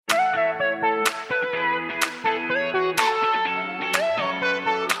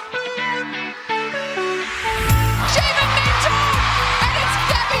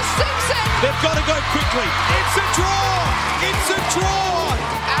quickly. It's a draw. It's a draw.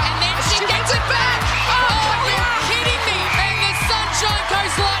 And then she gets it back. Oh, you're kidding me. And the Sunshine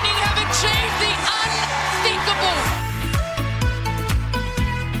Coast Lightning have achieved the unthinkable.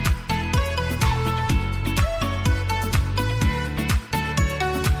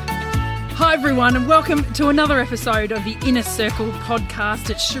 Hi everyone and welcome to another episode of the Inner Circle podcast.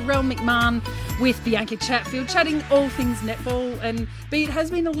 It's Sharelle McMahon with Bianca Chatfield chatting all things netball, and it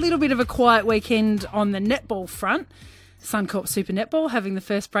has been a little bit of a quiet weekend on the netball front. Suncorp Super Netball having the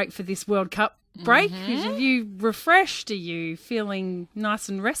first break for this World Cup break. Are you refreshed? Are you feeling nice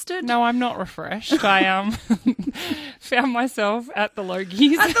and rested? No, I'm not refreshed. I found myself at the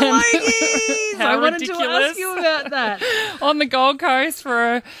Logies. At the Logies! How I wanted ridiculous. to ask you about that. On the Gold Coast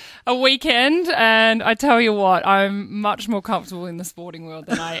for a weekend, and I tell you what, I'm much more comfortable in the sporting world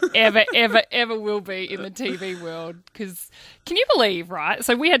than I ever will be in the TV world. Because can you believe, right?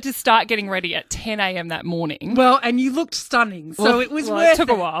 So we had to start getting ready at 10 a.m. that morning. Well, and you looked stunning, so it was worth it. It took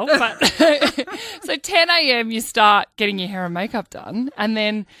a while, but so 10 a.m. you start getting your hair and makeup done, and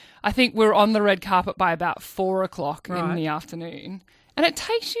then I think we're on the red carpet by about 4 o'clock in the afternoon. And it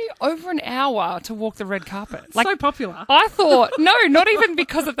takes you over an hour to walk the red carpet. So popular. I thought, no, not even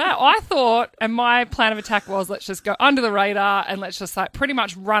because of that. I thought, and my plan of attack was, let's just go under the radar and let's just like pretty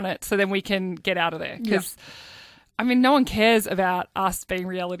much run it so then we can get out of there. Because, I mean, no one cares about us being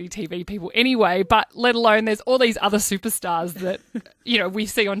reality TV people anyway, but let alone there's all these other superstars that, you know, we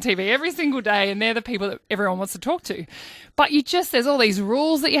see on TV every single day, and they're the people that everyone wants to talk to. But there's all these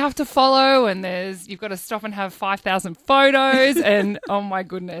rules that you have to follow, and you've got to stop and have 5,000 photos, and oh my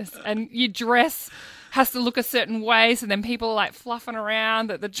goodness. And your dress has to look a certain way, so then people are like fluffing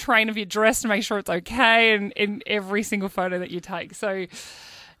around at the train of your dress to make sure it's okay, and in every single photo that you take. So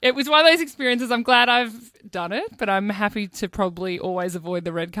it was one of those experiences. I'm glad I've done it, but I'm happy to probably always avoid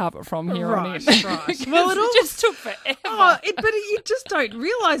the red carpet from here on in. Right. Well, it just took forever. But you just don't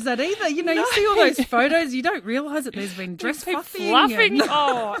realise that either. You know, you see all those photos, you don't realise that there's been dress fluffing.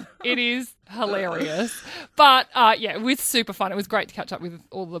 Oh, it is hilarious. But it was super fun. It was great to catch up with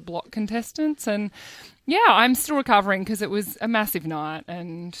all the block contestants, and I'm still recovering because it was a massive night.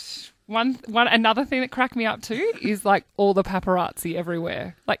 And another thing that cracked me up too is like all the paparazzi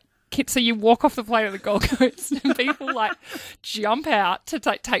everywhere. Like, so you walk off the plane at the Gold Coast and people like jump out to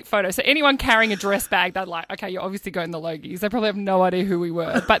take photos. So anyone carrying a dress bag, they're like, okay, you're obviously going to the Logies. They probably have no idea who we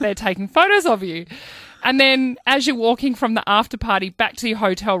were, but they're taking photos of you. And then as you're walking from the after party back to your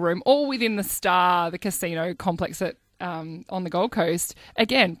hotel room, all within the Star, the casino complex at on the Gold Coast,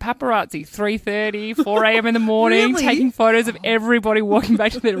 again, paparazzi, 3:30, 4 a.m. in the morning, Really? taking photos of everybody walking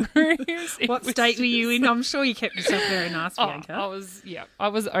back to their rooms. What state were you in? I'm sure you kept yourself very nice, Bianca. I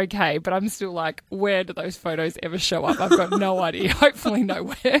was okay, but I'm still like, where do those photos ever show up? I've got no idea. Hopefully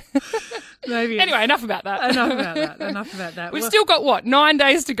nowhere. Maybe. Anyway, enough about that. Enough about that. We've still got, 9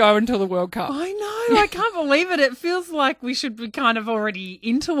 days to go until the World Cup. I know. I can't believe it. It feels like we should be kind of already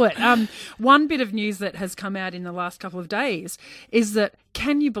into it. One bit of news that has come out in the last couple of days is that,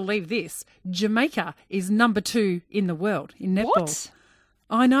 can you believe this? Jamaica is number 2 in the world in netball. What?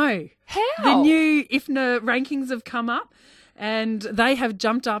 I know. How? The new IFNA rankings have come up, and they have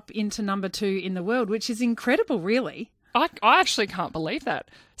jumped up into number 2 in the world, which is incredible, really. I actually can't believe that.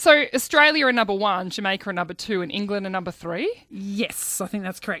 So Australia are number 1, Jamaica are number 2, and England are number 3? Yes, I think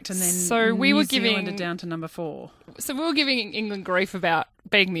that's correct. And then so New Zealand are down to number 4. So we were giving England grief about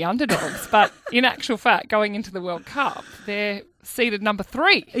being the underdogs, but in actual fact, going into the World Cup, they're seeded number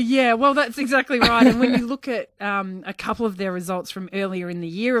 3. Yeah, well, that's exactly right. And when you look at a couple of their results from earlier in the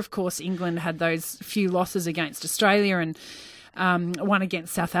year, of course, England had those few losses against Australia and one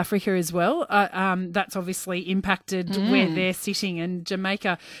against South Africa as well. That's obviously impacted where they're sitting. And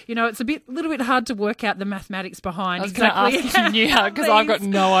Jamaica, you know, it's little bit hard to work out the mathematics behind. I was going to ask if you knew how, because I've got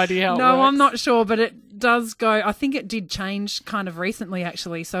no idea how it works. No, I'm not sure, but it does go. I think it did change kind of recently,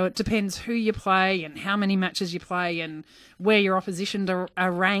 actually. So it depends who you play and how many matches you play and where your opposition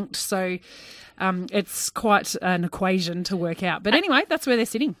are ranked. So it's quite an equation to work out. But anyway, that's where they're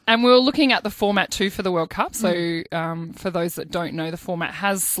sitting. And we were looking at the format too for the World Cup. So for those that don't know, the format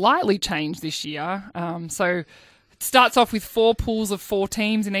has slightly changed this year. So it starts off with 4 pools of 4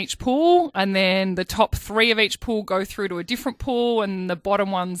 teams in each pool, and then the top 3 of each pool go through to a different pool, and the bottom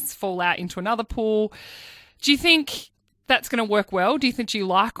ones fall out into another pool. Do you think that's going to work well? Do you think you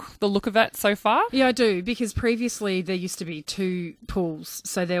like the look of that so far? Yeah, I do, because previously there used to be 2 pools,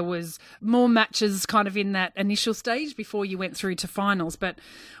 so there was more matches kind of in that initial stage before you went through to finals. But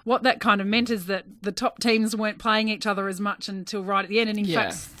what that kind of meant is that the top teams weren't playing each other as much until right at the end, and in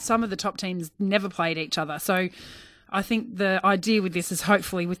fact some of the top teams never played each other. So I think the idea with this is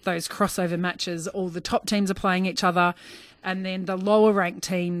hopefully with those crossover matches, all the top teams are playing each other, and then the lower ranked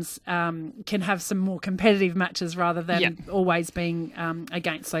teams can have some more competitive matches rather than always being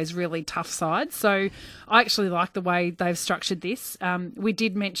against those really tough sides. So I actually like the way they've structured this. We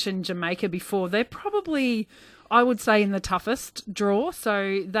did mention Jamaica before. They're probably, I would say, in the toughest draw.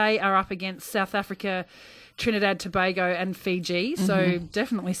 So they are up against South Africa, Trinidad, Tobago and Fiji. So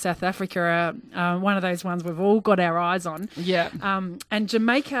definitely South Africa are one of those ones we've all got our eyes on. Yeah. And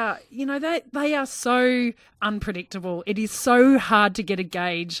Jamaica, you know, they are so unpredictable. It is so hard to get a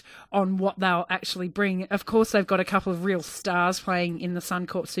gauge on what they'll actually bring. Of course, they've got a couple of real stars playing in the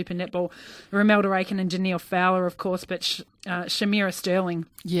Suncorp Super Netball. Romelda Aiken and Janelle Fowler, of course, but Shamira Sterling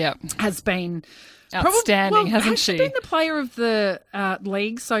has been... outstanding, hasn't she? Has she been the player of the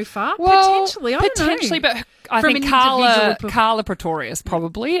league so far? Well, potentially, I don't know. Potentially, but I think Carla Pretorius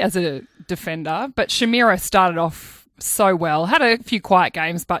probably as a defender. But Shamira started off so well, had a few quiet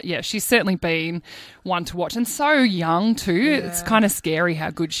games, but yeah, she's certainly been one to watch, and so young too. Yeah. It's kind of scary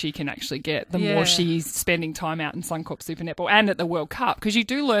how good she can actually get the more she's spending time out in Suncorp Super Netball and at the World Cup, because you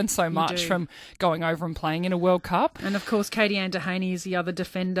do learn so much from going over and playing in a World Cup. And of course, Katie Ann Dehaney is the other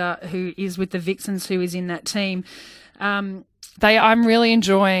defender who is with the Vixens, who is in that team. I'm really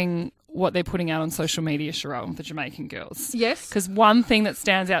enjoying what they're putting out on social media, Sharelle, the Jamaican girls. Yes. Because one thing that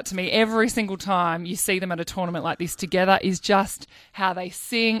stands out to me every single time you see them at a tournament like this together is just how they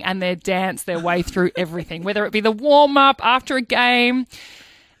sing and they dance their way through everything, whether it be the warm-up after a game.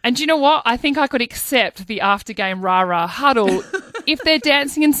 And do you know what? I think I could accept the after-game rah-rah huddle if they're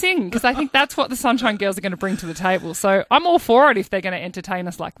dancing and singing, because I think that's what the Sunshine Girls are going to bring to the table. So I'm all for it if they're going to entertain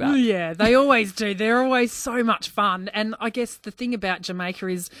us like that. Yeah, they always do. They're always so much fun. And I guess the thing about Jamaica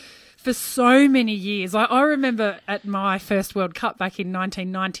is, for so many years, I remember at my first World Cup back in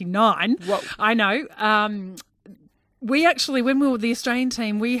 1999. Whoa. I know. We actually, when we were the Australian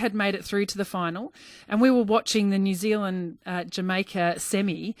team, we had made it through to the final, and we were watching the New Zealand Jamaica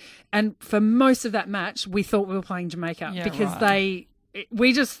semi, and for most of that match, we thought we were playing Jamaica because they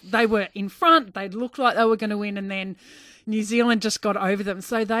were in front. They looked like they were going to win, and then New Zealand just got over them.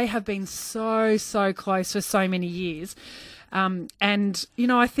 So they have been so close for so many years. And, you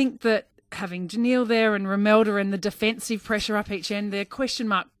know, I think that having Janelle there and Romelda and the defensive pressure up each end, their question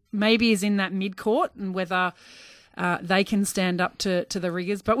mark maybe is in that mid-court and whether they can stand up to the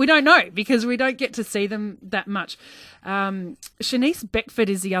riggers. But we don't know because we don't get to see them that much. Shanice Beckford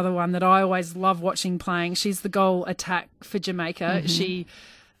is the other one that I always love watching playing. She's the goal attack for Jamaica. She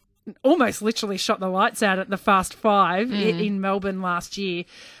almost literally shot the lights out at the Fast Five in Melbourne last year.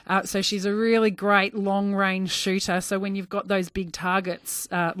 So she's a really great long-range shooter. So when you've got those big targets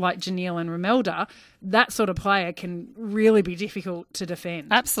like Janelle and Romelda, that sort of player can really be difficult to defend.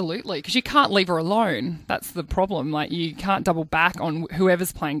 Absolutely, because you can't leave her alone. That's the problem. Like, you can't double back on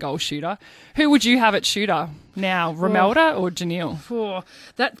whoever's playing goal shooter. Who would you have at shooter now, Romelda or Janelle?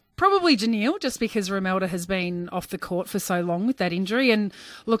 That probably Janelle, just because Romelda has been off the court for so long with that injury. And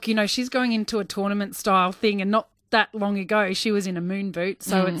look, you know, she's going into a tournament style thing, and not that long ago she was in a moon boot,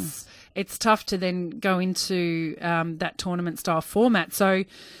 so it's tough to then go into that tournament style format. So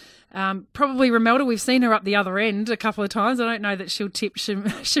probably Romelda. We've seen her up the other end a couple of times. I don't know that she'll tip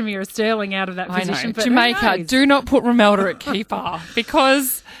Shamira Sterling out of that position. But Jamaica, do not put Romelda at keeper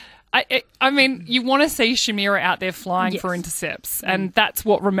because I mean, you want to see Shamira out there flying for intercepts, and that's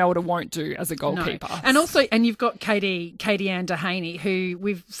what Romelda won't do as a goalkeeper. No. And you've got Katie Ann Dehaney, who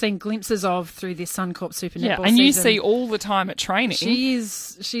we've seen glimpses of through this Suncorp Super Netball season. And you see all the time at training.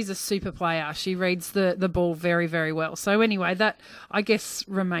 She's a super player. She reads the ball very, very well. So anyway, that I guess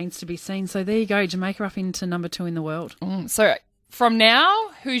remains to be seen. So there you go, Jamaica up into number 2 in the world. So from now,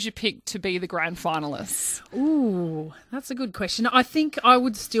 who's your pick to be the grand finalists? Ooh, that's a good question. I think I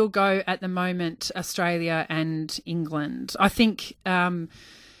would still go at the moment Australia and England. I think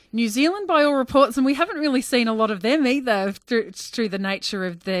New Zealand, by all reports, and we haven't really seen a lot of them either through the nature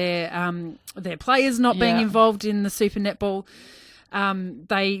of their players not being involved in the Super Netball.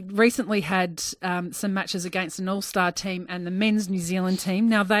 They recently had some matches against an all-star team and the men's New Zealand team.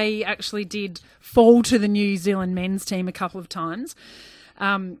 Now, they actually did fall to the New Zealand men's team a couple of times.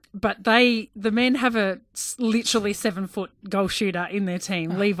 But the men have a literally 7-foot goal shooter in their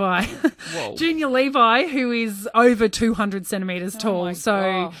team, Levi, Junior Levi, who is over 200 centimetres tall.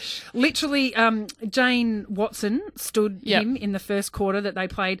 Gosh. Literally, Jane Watson stood him in the first quarter that they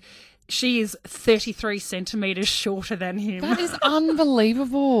played. she is 33 centimetres shorter than him. That is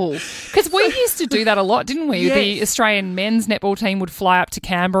unbelievable. Because we used to do that a lot, didn't we? Yes. The Australian men's netball team would fly up to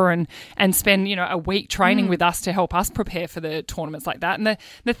Canberra and spend, a week training with us to help us prepare for the tournaments like that. And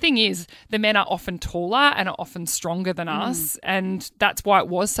the thing is, the men are often taller and are often stronger than us, and that's why it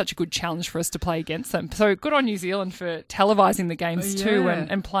was such a good challenge for us to play against them. So good on New Zealand for televising the games too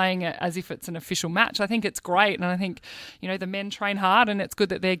and playing it as if it's an official match. I think it's great, and I think, the men train hard, and it's good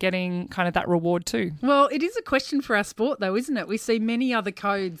that they're getting kind of that reward too. Well, it is a question for our sport though, isn't it? We see many other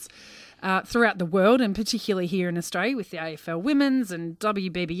codes throughout the world, and particularly here in Australia with the AFL Women's and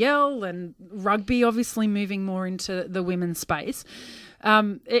WBBL and rugby obviously moving more into the women's space.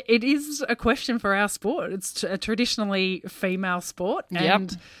 It is a question for our sport. It's a traditionally female sport,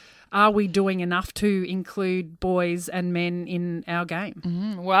 and are we doing enough to include boys and men in our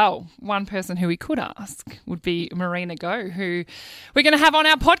game? Well, one person who we could ask would be Marina Go, who we're going to have on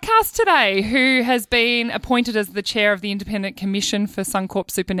our podcast today, who has been appointed as the chair of the Independent Commission for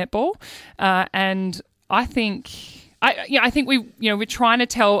Suncorp Super Netball. And I think we're trying to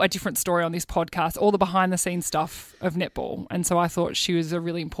tell a different story on this podcast, all the behind the scenes stuff of netball. And so I thought she was a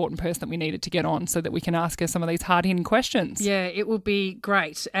really important person that we needed to get on so that we can ask her some of these hard hitting questions. Yeah, it will be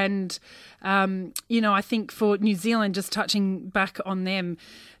great. And, I think for New Zealand, just touching back on them,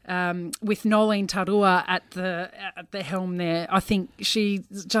 with Nolene Tarua at the helm there, I think she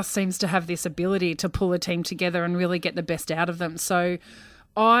just seems to have this ability to pull a team together and really get the best out of them. So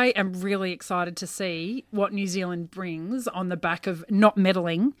I am really excited to see what New Zealand brings on the back of not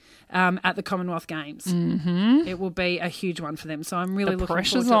meddling at the Commonwealth Games. Mm-hmm. It will be a huge one for them. So I'm really looking forward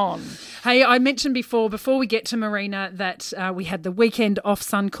to it. The pressure's on. Hey, I mentioned before we get to Marina, that we had the weekend off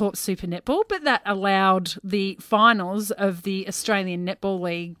Suncorp Super Netball, but that allowed the finals of the Australian Netball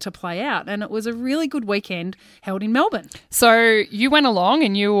League to play out. And it was a really good weekend held in Melbourne. So you went along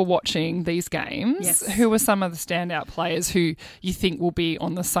and you were watching these games. Yes. Who were some of the standout players who you think will be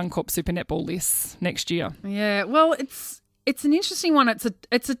on the Suncorp Super Netball list next year? Yeah, well, it's an interesting one.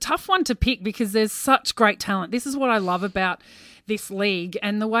 It's a tough one to pick because there's such great talent. This is what I love about this league,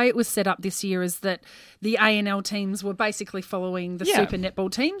 and the way it was set up this year is that the ANL teams were basically following the Super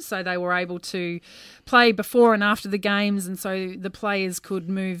Netball teams, so they were able to play before and after the games, and so the players could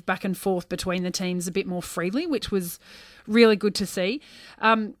move back and forth between the teams a bit more freely, which was really good to see.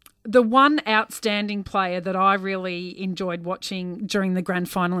 The one outstanding player that I really enjoyed watching during the grand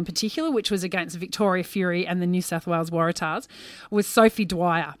final in particular, which was against Victoria Fury and the New South Wales Waratahs, was Sophie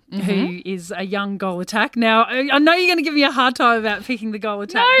Dwyer, who is a young goal attack. Now, I know you're going to give me a hard time about picking the goal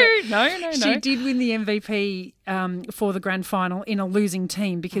attack. No. She did win the MVP for the grand final in a losing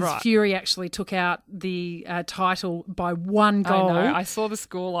team because Fury actually took out the title by one goal. I know. I saw the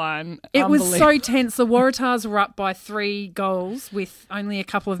scoreline. It was so tense. The Waratahs were up by 3 goals with only a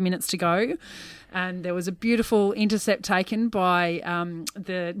couple of minutes to go. And there was a beautiful intercept taken by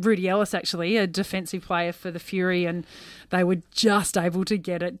the Rudy Ellis, actually, a defensive player for the Fury, and they were just able to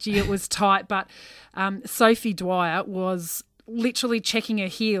get it. Gee, it was tight. But Sophie Dwyer was literally checking her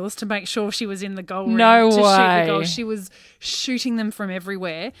heels to make sure she was in the goal ring to shoot the goal. She was shooting them from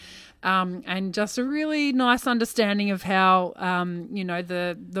everywhere. And just a really nice understanding of how,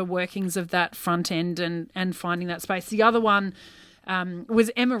 the workings of that front end and finding that space. The other one was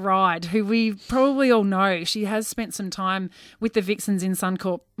Emma Ride, who we probably all know. She has spent some time with the Vixens in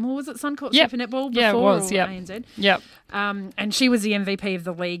Suncorp. Well, was it Suncorp Super Netball before? Yeah, it was, ANZ? Yep. And she was the MVP of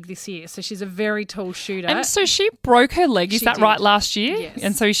the league this year. So she's a very tall shooter. And so she broke her leg, is that right, last year? Yes.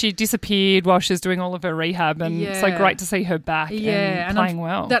 And so she disappeared while she was doing all of her rehab, and so great to see her back and playing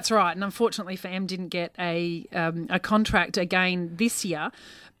well. That's right. And unfortunately for Em, didn't get a contract again this year.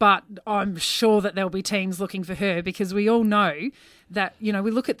 But I'm sure that there'll be teams looking for her because we all know that, we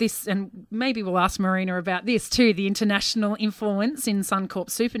look at this, and maybe we'll ask Marina about this too, the international influence in Suncorp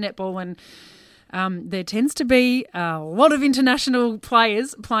Super Netball, and there tends to be a lot of international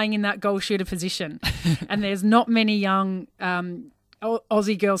players playing in that goal shooter position. And there's not many young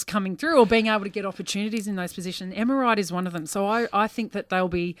Aussie girls coming through or being able to get opportunities in those positions. Emma Wright is one of them. So I think that there'll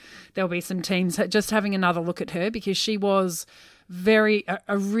be some teams just having another look at her because she was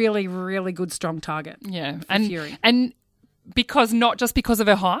a really, really good strong target. Yeah. For Fury. And not just because of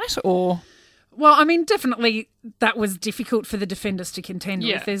her height, or? Well, I mean, definitely that was difficult for the defenders to contend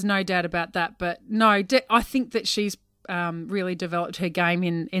with. There's no doubt about that. But no, I think that she's really developed her game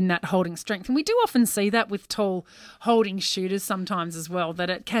in that holding strength. And we do often see that with tall holding shooters sometimes as well, that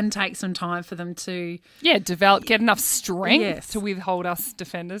it can take some time for them to... develop, get enough strength to withhold us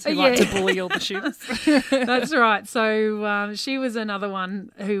defenders who like to bully all the shooters. That's right. So she was another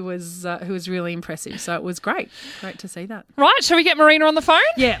one who was really impressive. So it was great to see that. Right, shall we get Marina on the phone?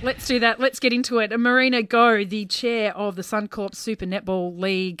 Yeah, let's do that. Let's get into it. Marina Go, the chair of the Suncorp Super Netball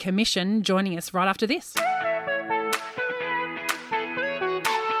League Commission, joining us right after this.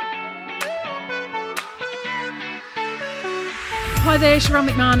 Hi there, Sharelle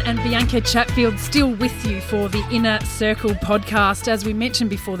McMahon and Bianca Chatfield still with you for the Inner Circle podcast. As we mentioned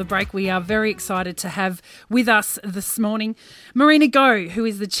before the break, we are very excited to have with us this morning Marina Go, who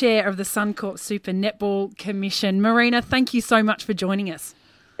is the chair of the Suncorp Super Netball Commission. Marina, thank you so much for joining us.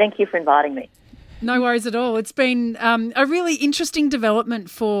 Thank you for inviting me. No worries at all. It's been a really interesting development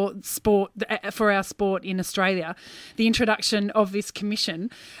for sport, for our sport in Australia, the introduction of this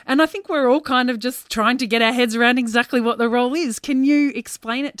commission. And I think we're all kind of just trying to get our heads around exactly what the role is. Can you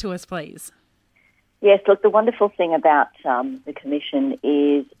explain it to us, please? Yes, look, the wonderful thing about the commission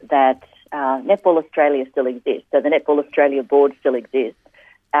is that Netball Australia still exists. So the Netball Australia board still exists.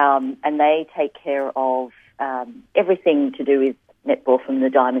 And they take care of everything to do with netball from the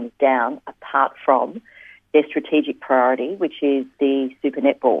diamonds down, apart from their strategic priority, which is the Super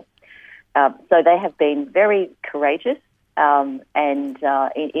Netball. So they have been very courageous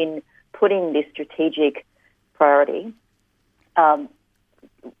in putting this strategic priority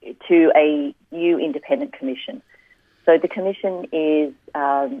to a new independent commission. So the commission is,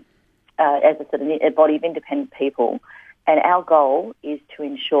 as I said, a body of independent people, and our goal is to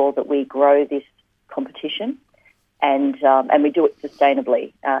ensure that we grow this competition and we do it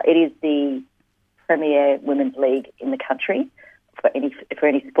sustainably. It is the premier women's league in the country for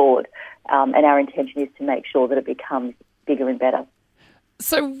any sport, and our intention is to make sure that it becomes bigger and better.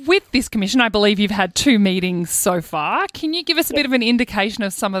 So with this commission, I believe you've had 2 meetings so far. Can you give us a bit of an indication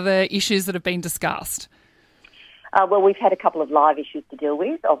of some of the issues that have been discussed? Well, we've had a couple of live issues to deal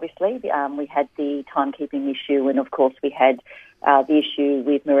with, obviously. We had the timekeeping issue, and of course we had the issue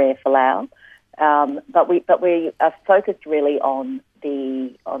with Maria Falau. But we are focused really on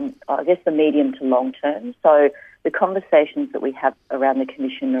the medium to long term. So the conversations that we have around the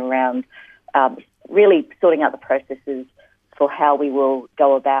commission around really sorting out the processes for how we will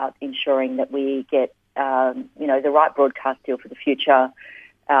go about ensuring that we get the right broadcast deal for the future,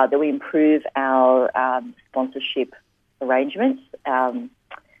 that we improve our sponsorship arrangements.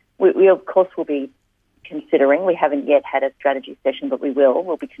 We of course will be considering. We haven't yet had a strategy session, but we will.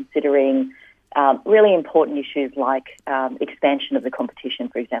 We'll be considering really important issues like expansion of the competition,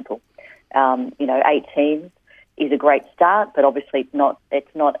 for example. 8 teams is a great start, but obviously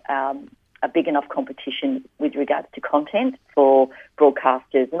it's not a big enough competition with regards to content for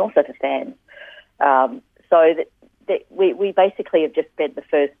broadcasters and also for fans. We basically have just spent the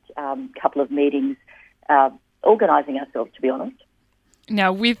first couple of meetings organising ourselves, to be honest.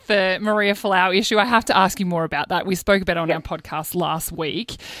 Now, with the Maria Falau issue, I have to ask you more about that. We spoke about it on our podcast last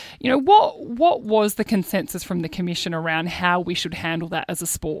week. What was the consensus from the Commission around how we should handle that as a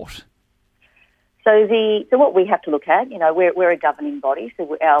sport? So what we have to look at, we're a governing body,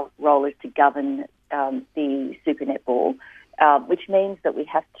 so our role is to govern the Super Netball, which means that we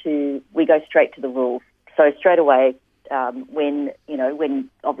go straight to the rules. So straight away, when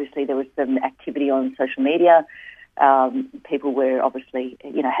obviously there was some activity on social media, people were obviously,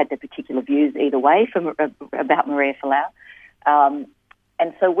 had their particular views either way about Maria Falau.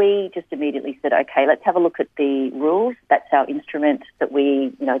 And so we just immediately said, okay, let's have a look at the rules. That's our instrument that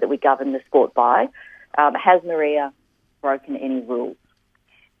we govern the sport by. Has Maria broken any rules?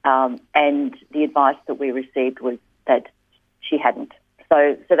 And the advice that we received was that she hadn't.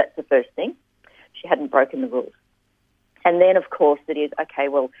 So that's the first thing. She hadn't broken the rules. And then, of course, it is, okay,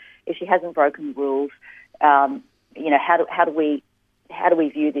 well, if she hasn't broken the rules, how do we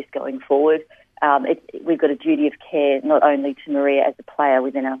view this going forward? We've got a duty of care not only to Maria as a player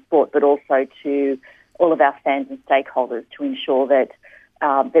within our sport, but also to all of our fans and stakeholders to ensure that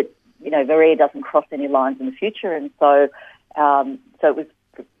Maria doesn't cross any lines in the future. And so it was,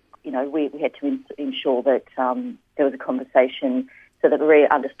 we had to ensure that there was a conversation so that Maria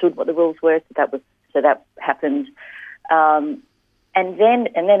understood what the rules were. So that happened. And then,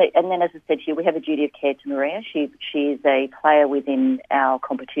 as I said to you, we have a duty of care to Maria. She's a player within our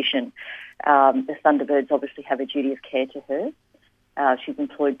competition. The Thunderbirds obviously have a duty of care to her. She's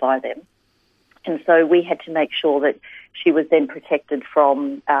employed by them. And so we had to make sure that she was then protected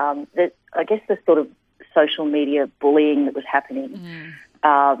from, the sort of social media bullying that was happening.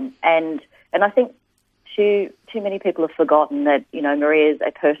 And I think too many people have forgotten that, Maria's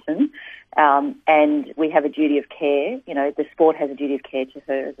a person, and we have a duty of care. The sport has a duty of care to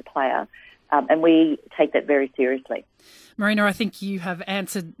her as a player, and we take that very seriously. Marina, I think you have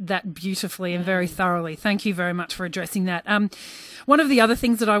answered that beautifully and very thoroughly. Thank you very much for addressing that. One of the other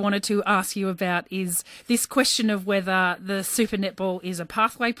things that I wanted to ask you about is this question of whether the Super Netball is a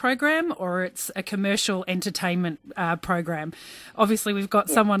pathway program or it's a commercial entertainment program. Obviously, we've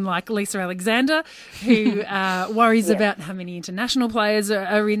got someone like Lisa Alexander who worries about how many international players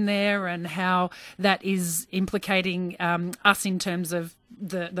are in there and how that is implicating us in terms of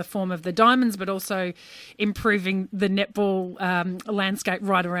the form of the diamonds, but also improving the netball landscape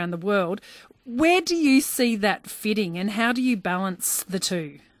right around the world. Where do you see that fitting, and how do you balance the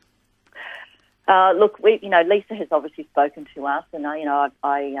two? Look, Lisa has obviously spoken to us, and I've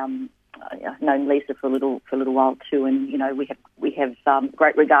known Lisa for a little while too, and we have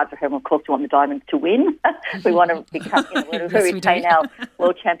great regard for her. And of course, we want the Diamonds to win. We want to become, we retain our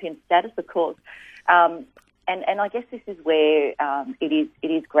world champion status, of course. And I guess this is where it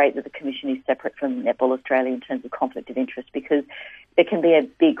is great that the Commission is separate from Netball Australia in terms of conflict of interest, because there can be a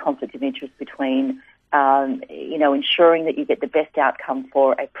big conflict of interest between, ensuring that you get the best outcome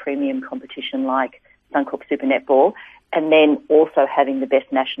for a premium competition like Suncorp Super Netball, and then also having the best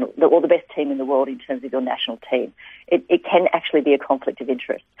the best team in the world in terms of your national team. It can actually be a conflict of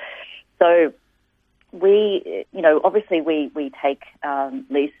interest. So we, obviously we take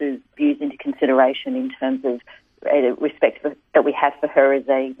Lisa's views into consideration in terms of respect that we have for her as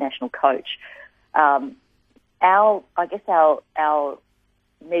a national coach. Our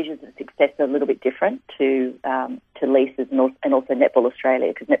measures of success are a little bit different to Lisa's and also Netball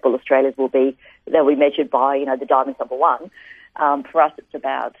Australia, because Netball Australia's they'll be measured by the Diamonds number one. For us, it's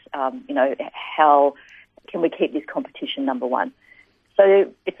about how can we keep this competition number one.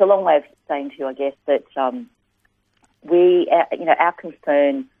 So it's a long way of saying to you, I guess, that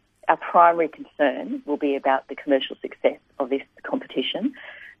our primary concern will be about the commercial success of this competition,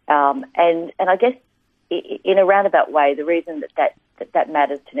 and I guess in a roundabout way, the reason that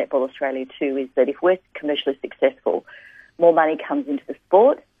matters to Netball Australia too is that if we're commercially successful, more money comes into the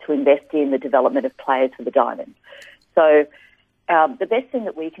sport to invest in the development of players for the Diamonds. So the best thing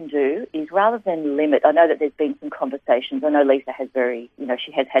that we can do is, rather than limit, I know that there's been some conversations. I know Lisa has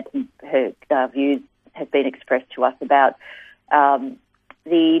she has had her views have been expressed to us about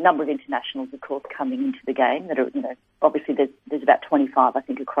the number of internationals, of course, coming into the game. That are, obviously there's about 25, I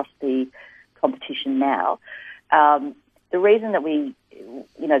think, across the competition now. The reason that we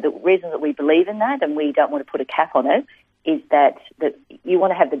believe in that, and we don't want to put a cap on it, is that you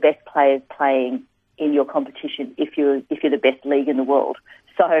want to have the best players playing in your competition if you're the best league in the world.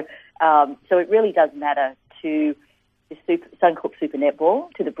 So it really does matter to the Suncorp Super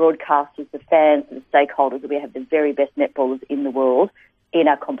Netball, to the broadcasters, the fans, to the stakeholders, that we have the very best netballers in the world in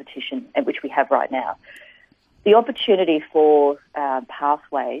our competition, and which we have right now. The opportunity for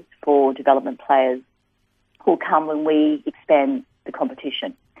pathways for development players will come when we expand the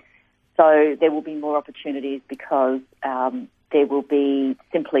competition. So there will be more opportunities because there will be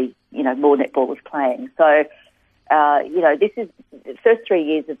simply, more netballers playing. So, this is the first 3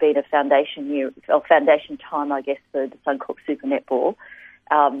 years have been a foundation time, I guess, for the Suncorp Super Netball.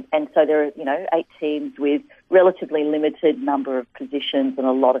 And so there are, 8 teams with relatively limited number of positions and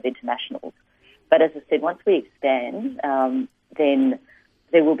a lot of internationals. But as I said, once we expand, then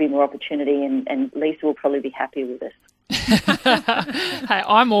there will be more opportunity, and Lisa will probably be happy with us. Hey,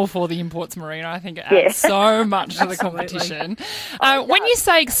 I'm all for the imports, Marina. I think it adds so much to the competition. When you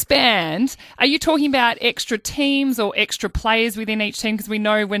say expand, are you talking about extra teams or extra players within each team? Because we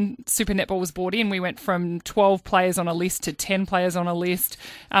know when Super Netball was brought in, we went from 12 players on a list to 10 players on a list.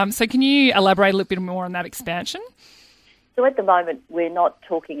 So can you elaborate a little bit more on that expansion? So at the moment, we're not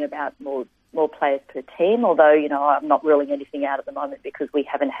talking about more players per team, although, I'm not ruling anything out at the moment because we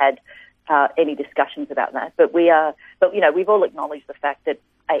haven't had any discussions about that. But we've all acknowledged the fact that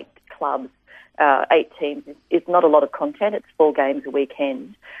 8 clubs, 8 teams is not a lot of content. It's 4 games a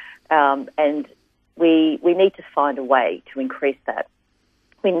weekend. And we need to find a way to increase that.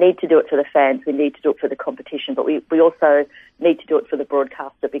 We need to do it for the fans. We need to do it for the competition. But we also need to do it for the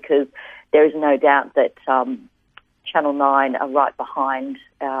broadcaster, because there is no doubt that Channel 9 are right behind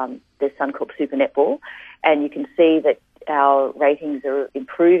the Suncorp Super Netball. And you can see that our ratings are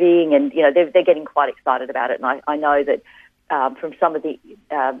improving, and they're getting quite excited about it. And I know that from some of the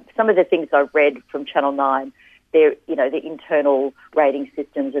things I've read from Channel 9, their internal rating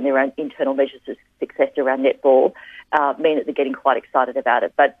systems and their own internal measures of success around netball mean that they're getting quite excited about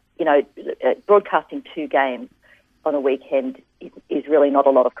it. But broadcasting 2 games on a weekend is really not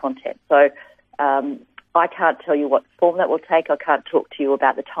a lot of content. So I can't tell you what form that will take. I can't talk to you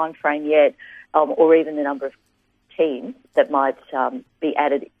about the time frame yet, or even the number of teams that might be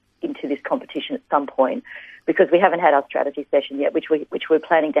added into this competition at some point, because we haven't had our strategy session yet, which we're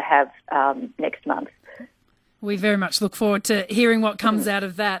planning to have next month. We very much look forward to hearing what comes out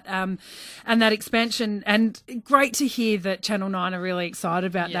of that and that expansion. And great to hear that Channel 9 are really excited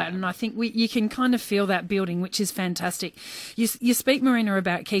about that. And I think you can kind of feel that building, which is fantastic. You speak, Marina,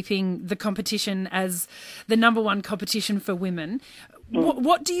 about keeping the competition as the number one competition for women.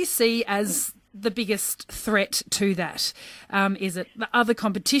 What do you see as the biggest threat to that? Is it the other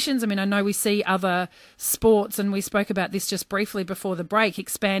competitions? I mean, I know we see other sports, and we spoke about this just briefly before the break,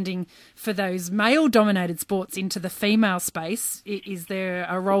 expanding for those male-dominated sports into the female space. Is there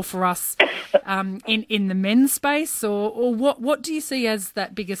a role for us in the men's space, or what do you see as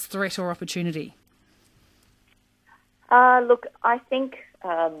that biggest threat or opportunity? Look, I think,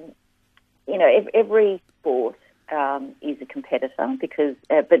 every sport is a competitor because,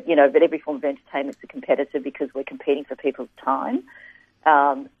 but every form of entertainment is a competitor because we're competing for people's time.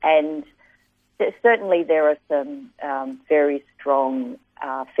 And certainly there are some very strong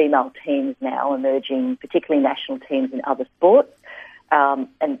female teams now emerging, particularly national teams in other sports. I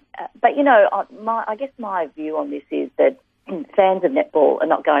guess my view on this is that fans of netball are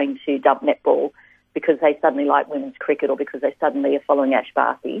not going to dump netball because they suddenly like women's cricket or because they suddenly are following Ash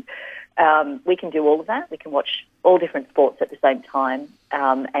Barty. We can do all of that. We can watch all different sports at the same time.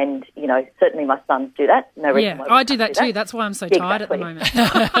 Certainly my sons do that. No reason why I do that too. That's why I'm so tired at the moment.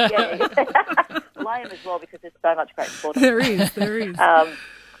 Well, I am as well because there's so much great sport. There is.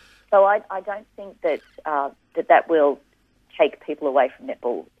 So I don't think that that will take people away from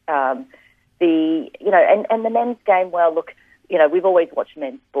netball. And the men's game, well, look, we've always watched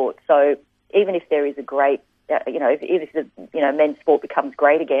men's sport. So even if there is a great, if the men's sport becomes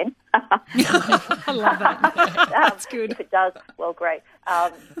great again. I love that. That's good. If it does, well, great.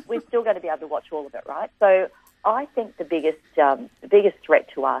 We're still going to be able to watch all of it, right? So I think the biggest threat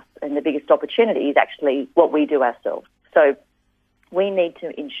to us and the biggest opportunity is actually what we do ourselves. So we need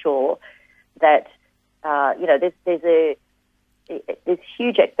to ensure that, there's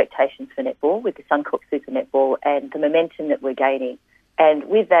huge expectations for netball with the Suncorp Super Netball and the momentum that we're gaining. And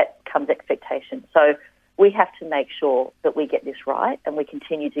with that comes expectation. So we have to make sure that we get this right and we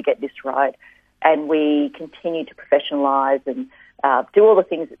continue to get this right and we continue to professionalise and do all the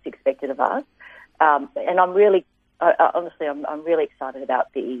things that's expected of us. And I'm really, honestly, I'm really excited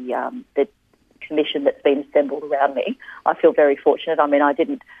about the commission that's been assembled around me. I feel very fortunate. I mean, I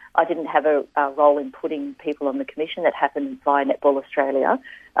didn't have a role in putting people on the commission. That happened via Netball Australia,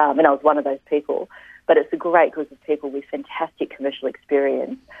 and I was one of those people. But it's a great group of people with fantastic commercial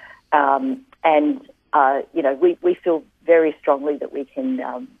experience, we feel very strongly that we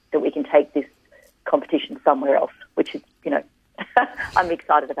can take this competition somewhere else, which is, I'm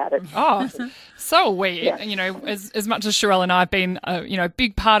excited about it. Oh, so are we. Yeah. As much as Sharelle and I have been, a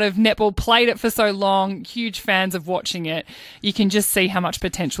big part of netball, played it for so long, huge fans of watching it, you can just see how much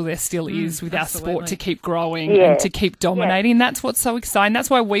potential there still is with absolutely. our sport to keep growing and to keep dominating. And that's what's so exciting.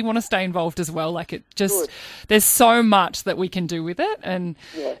 That's why we want to stay involved as well. Like there's so much that we can do with it. And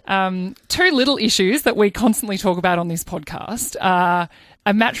two little issues that we constantly talk about on this podcast are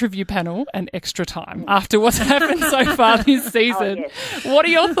a match review panel and extra time after what's happened so far this season. Oh, yes. What are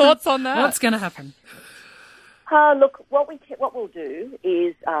your thoughts on that? What's going to happen? Look, what we'll do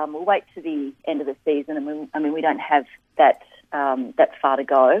is we'll wait to the end of the season, and we don't have that far to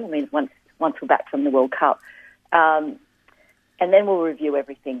go. I mean, once we're back from the World Cup, and then we'll review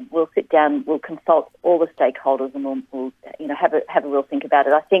everything. We'll sit down, we'll consult all the stakeholders, and we'll have a real think about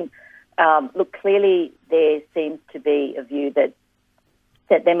it. I think, look, clearly there seems to be a view that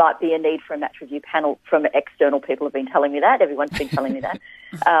there might be a need for a match review panel from external people have been telling me that. Everyone's been telling me that.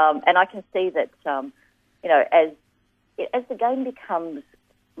 And I can see that, as the game becomes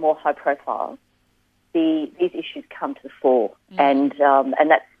more high profile, these issues come to the fore. And as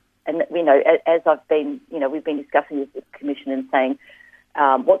I've been, we've been discussing with the Commission and saying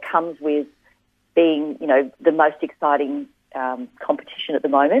what comes with being, the most exciting competition at the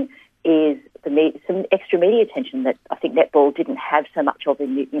moment is some extra media attention that I think netball didn't have so much of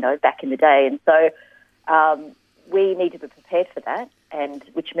back in the day. And so we need to be prepared for that, and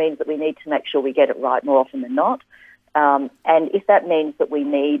which means that we need to make sure we get it right more often than not. And if that means that we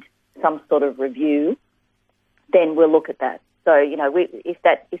need some sort of review, then we'll look at that. So, if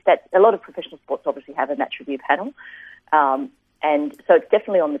that a lot of professional sports obviously have a match review panel. And so it's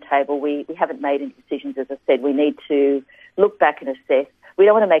definitely on the table. We haven't made any decisions, as I said. We need to look back and assess. We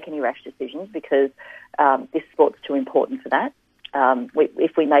don't want to make any rash decisions because this sport's too important for that.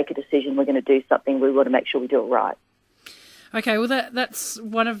 if we make a decision, we're going to do something, we want to make sure we do it right. Okay, well, that's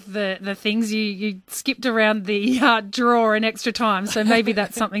one of the things you skipped around the draw in extra time, so maybe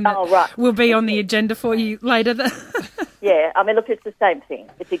that's something that will be on the agenda for you later. Yeah, I mean, look, it's the same thing.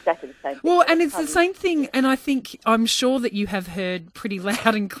 It's exactly the same thing. Well, and it's the same thing, and I'm sure that you have heard pretty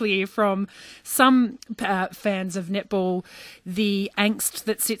loud and clear from some fans of netball the angst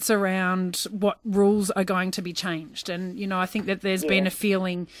that sits around what rules are going to be changed. And, I think that there's been a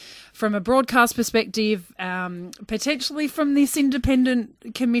feeling from a broadcast perspective, potentially from this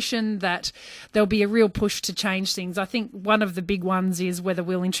independent commission, that there'll be a real push to change things. I think one of the big ones is whether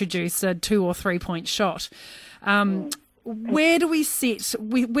we'll introduce a 2 or 3 point shot. Where do we sit?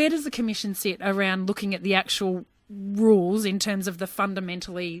 Where does the commission sit around looking at the actual rules in terms of the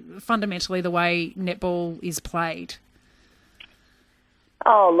fundamentally the way netball is played?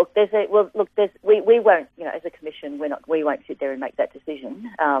 Oh, look, we won't, as a commission, we won't sit there and make that decision.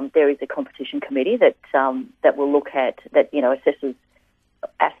 There is a competition committee that will look at that, assesses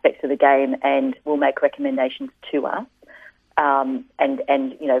aspects of the game and will make recommendations to us.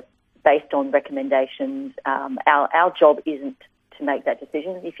 Based on recommendations, our job isn't to make that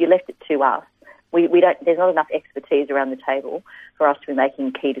decision. If you left it to us, we don't. There's not enough expertise around the table for us to be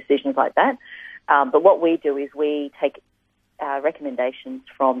making key decisions like that. But what we do is we take recommendations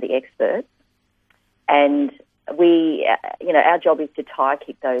from the experts, and our job is to tie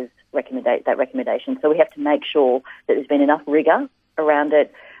kick that recommendation. So we have to make sure that there's been enough rigour around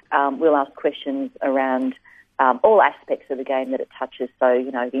it. We'll ask questions around all aspects of the game that it touches. So,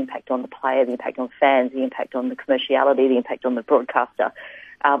 the impact on the player, the impact on fans, the impact on the commerciality, the impact on the broadcaster.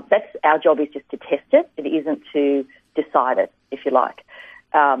 That's our job, is just to test it. It isn't to decide it, if you like.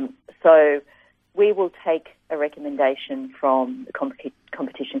 So we will take a recommendation from the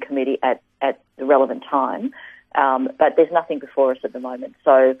competition committee at the relevant time, but there's nothing before us at the moment.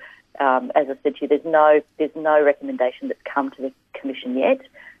 So, as I said to you, there's no recommendation that's come to the commission yet.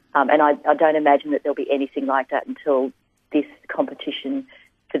 And I don't imagine that there'll be anything like that until this competition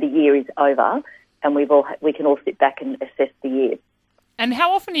for the year is over, and we can all sit back and assess the year. And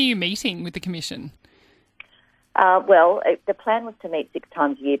how often are you meeting with the commission? The plan was to meet 6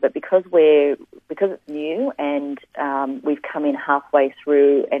 times a year, but because it's new and we've come in halfway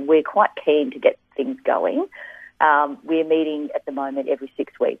through, and we're quite keen to get things going, we're meeting at the moment every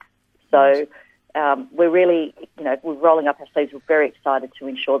 6 weeks. So. We're really, we're rolling up our sleeves. We're very excited to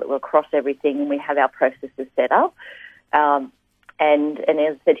ensure that we'll cross everything and we have our processes set up. And as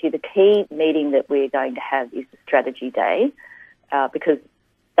I said to you, the key meeting that we're going to have is the strategy day, because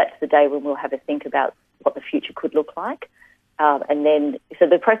that's the day when we'll have a think about what the future could look like. And then, so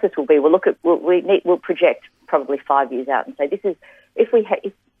the process will be, we'll project probably 5 years out and say, this is, if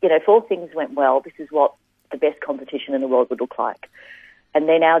all things went well, this is what the best competition in the world would look like. And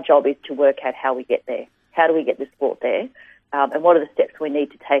then our job is to work out how we get there. How do we get the sport there? And what are the steps we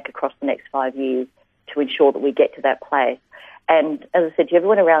need to take across the next 5 years to ensure that we get to that place? And as I said,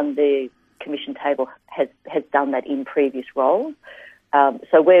 everyone around the commission table has done that in previous roles.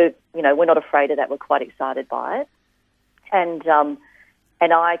 So we're not afraid of that. We're quite excited by it. And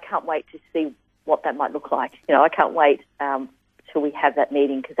I can't wait to see what that might look like. I can't wait till we have that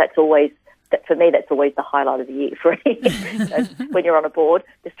meeting, because that's always, for me, that's always the highlight of the year for when you're on a board,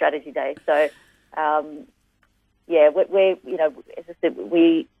 the strategy day. So, we're as I said,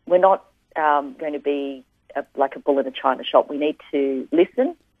 we're not going to be like a bull in a china shop. We need to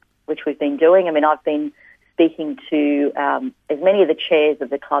listen, which we've been doing. I mean, I've been speaking to as many of the chairs of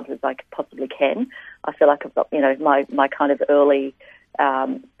the clubs as I possibly can. I feel like I've got, my kind of early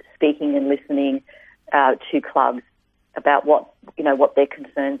speaking and listening to clubs about what their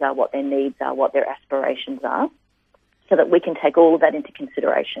concerns are, what their needs are, what their aspirations are, so that we can take all of that into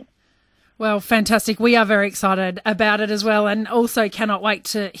consideration. Well, fantastic. We are very excited about it as well, and also cannot wait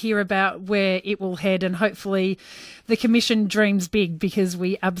to hear about where it will head, and hopefully the Commission dreams big, because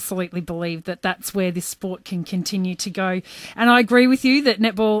we absolutely believe that that's where this sport can continue to go. And I agree with you that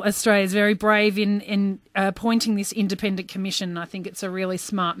Netball Australia is very brave in appointing this independent commission. I think it's a really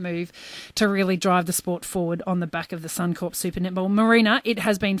smart move to really drive the sport forward on the back of the Suncorp Super Netball. Marina, it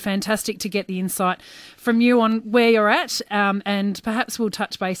has been fantastic to get the insight from you on where you're at, and perhaps we'll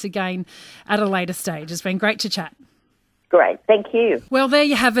touch base again at a later stage. It's been great to chat. Great, thank you. Well, there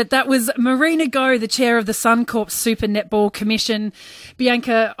you have it. That was Marina Go, the chair of the Suncorp Super Netball Commission.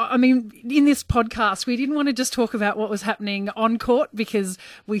 Bianca, I mean, in this podcast, we didn't want to just talk about what was happening on court, because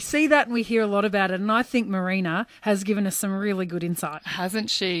we see that and we hear a lot about it. And I think Marina has given us some really good insight. Hasn't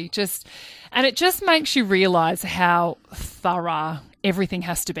she? And it just makes you realise how thorough everything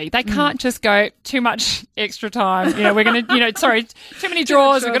has to be. They can't just go too much extra time. We're going to, too many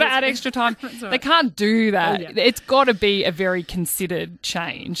draws. We've got to add extra time. Right. They can't do that. Oh, yeah. It's got to be a very considered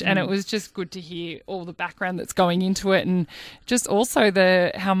change. And it was just good to hear all the background that's going into it, and just also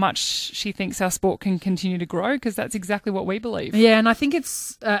how much she thinks our sport can continue to grow, because that's exactly what we believe. Yeah, and I think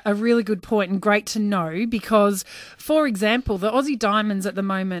it's a really good point and great to know, because, for example, the Aussie Diamonds at the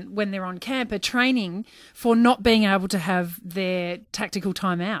moment, when they're on camp, are training for not being able to have their tactical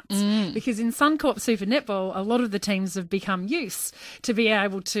timeouts, because in Suncorp Super Netball, a lot of the teams have become used to be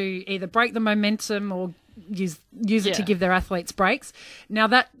able to either break the momentum or use it to give their athletes breaks. Now,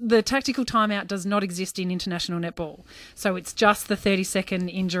 that the tactical timeout does not exist in international netball, so it's just the 30-second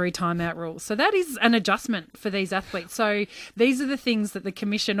injury timeout rule. So that is an adjustment for these athletes. So these are the things that the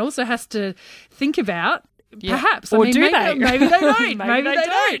Commission also has to think about. Perhaps. Or do they? Maybe they don't. maybe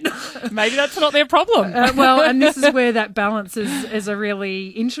they don't. Maybe that's not their problem. And this is where that balance is a really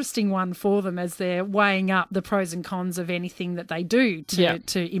interesting one for them, as they're weighing up the pros and cons of anything that they do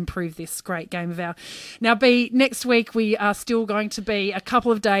to improve this great game of ours. Now, next week we are still going to be a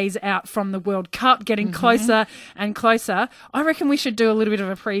couple of days out from the World Cup, getting closer and closer. I reckon we should do a little bit of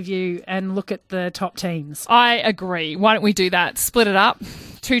a preview and look at the top teams. I agree. Why don't we do that? Split it up.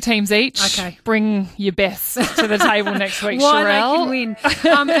 2 teams each. Okay. Bring your best to the table next week, Why Sharelle. they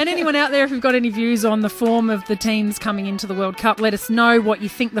can win. And anyone out there, if you've got any views on the form of the teams coming into the World Cup, let us know what you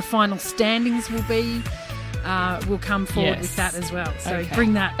think the final standings will be. We'll come forward with that as well. So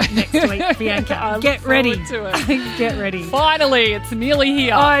bring that next week, Bianca. Get ready. To it. Get ready. Finally, it's nearly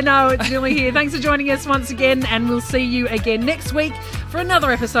here. I know, it's nearly here. Thanks for joining us once again, and we'll see you again next week for another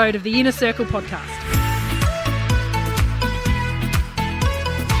episode of the Inner Circle podcast.